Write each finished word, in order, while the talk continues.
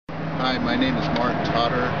Hi, my name is Martin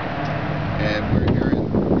Totter, and we're here in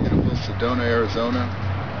beautiful Sedona, Arizona.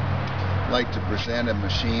 I'd like to present a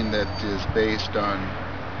machine that is based on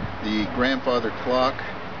the grandfather clock.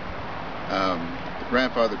 The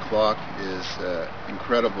grandfather clock is an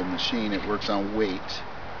incredible machine. It works on weight.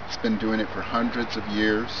 It's been doing it for hundreds of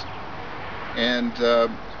years. And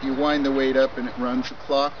you wind the weight up and it runs the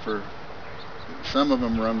clock for, some of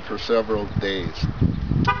them run for several days.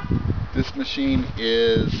 This machine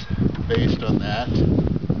is based on that.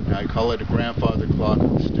 I call it a grandfather clock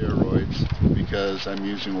on steroids because I'm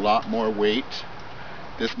using a lot more weight.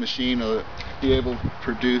 This machine will be able to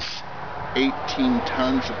produce 18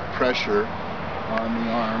 tons of pressure on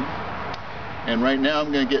the arm. And right now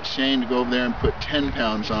I'm going to get Shane to go over there and put 10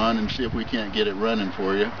 pounds on and see if we can't get it running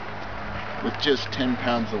for you with just 10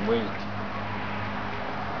 pounds of weight.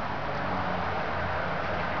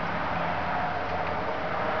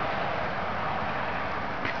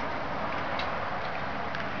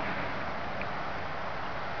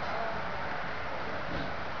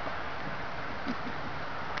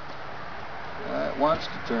 It wants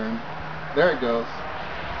to turn. There it goes.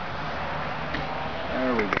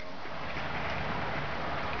 There we go.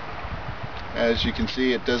 As you can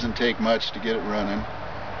see, it doesn't take much to get it running.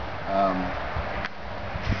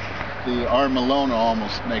 The arm alone will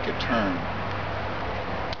almost make it turn.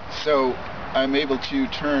 So I'm able to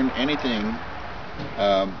turn anything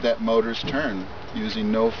that motors turn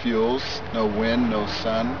using no fuels, no wind, no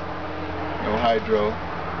sun, no hydro,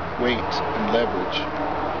 weight and leverage.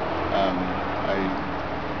 I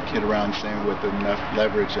kid around saying with enough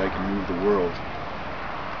leverage I can move the world.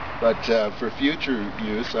 But for future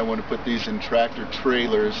use, I want to put these in tractor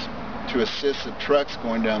trailers to assist the trucks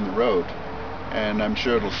going down the road. And I'm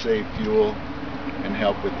sure it'll save fuel and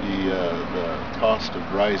help with the cost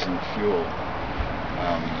of rising fuel.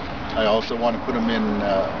 I also want to put them in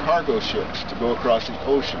cargo ships to go across the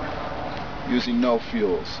ocean using no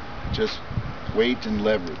fuels, just weight and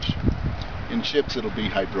leverage. In ships it'll be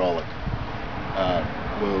hydraulic.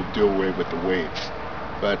 We'll do away with the weights.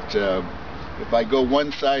 But if I go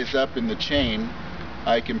one size up in the chain,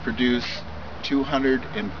 I can produce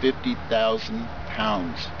 250,000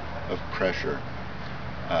 pounds of pressure.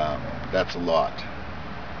 That's a lot.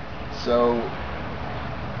 So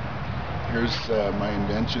here's my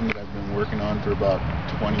invention that I've been working on for about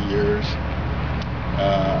 20 years.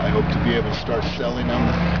 I hope to be able to start selling them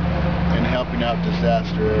and helping out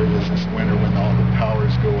disaster areas this winter when all the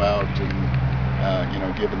powers go out, and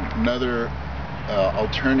give another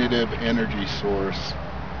alternative energy source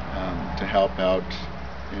to help out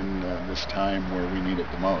in this time where we need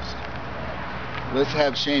it the most. Let's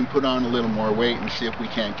have Shane put on a little more weight and see if we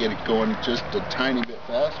can't get it going just a tiny bit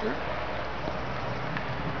faster.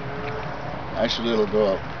 Actually, it'll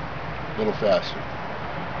go up a little faster.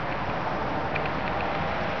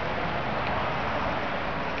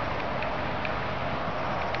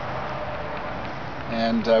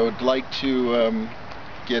 And I would like to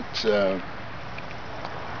get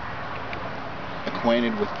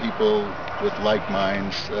acquainted with people with like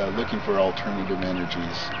minds, looking for alternative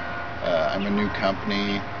energies. I'm a new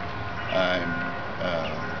company.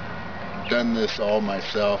 I've done this all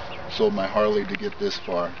myself, sold my Harley to get this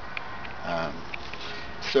far.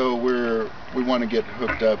 So we want to get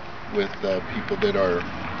hooked up with people that are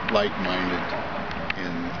like-minded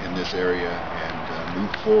in this area and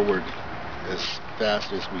move forward as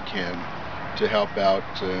fast as we can to help out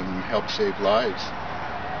and help save lives.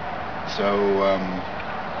 So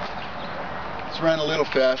let's run a little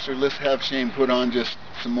faster. Let's have Shane put on just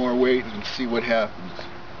some more weight and see what happens.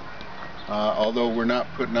 Although we're not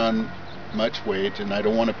putting on much weight, and I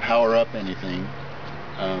don't want to power up anything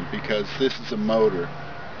because this is a motor.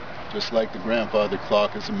 Just like the grandfather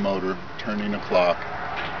clock is a motor turning a clock,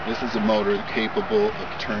 this is a motor capable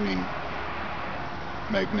of turning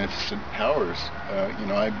magnificent powers.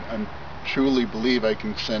 I truly believe I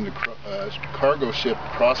can send a cargo ship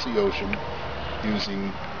across the ocean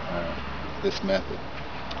using this method.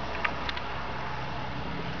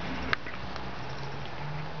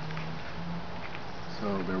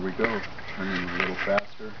 So there we go, turning a little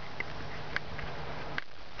faster.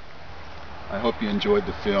 I hope you enjoyed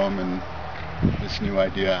the film and this new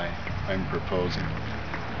idea I'm proposing.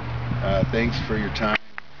 Thanks for your time.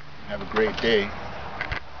 Have a great day.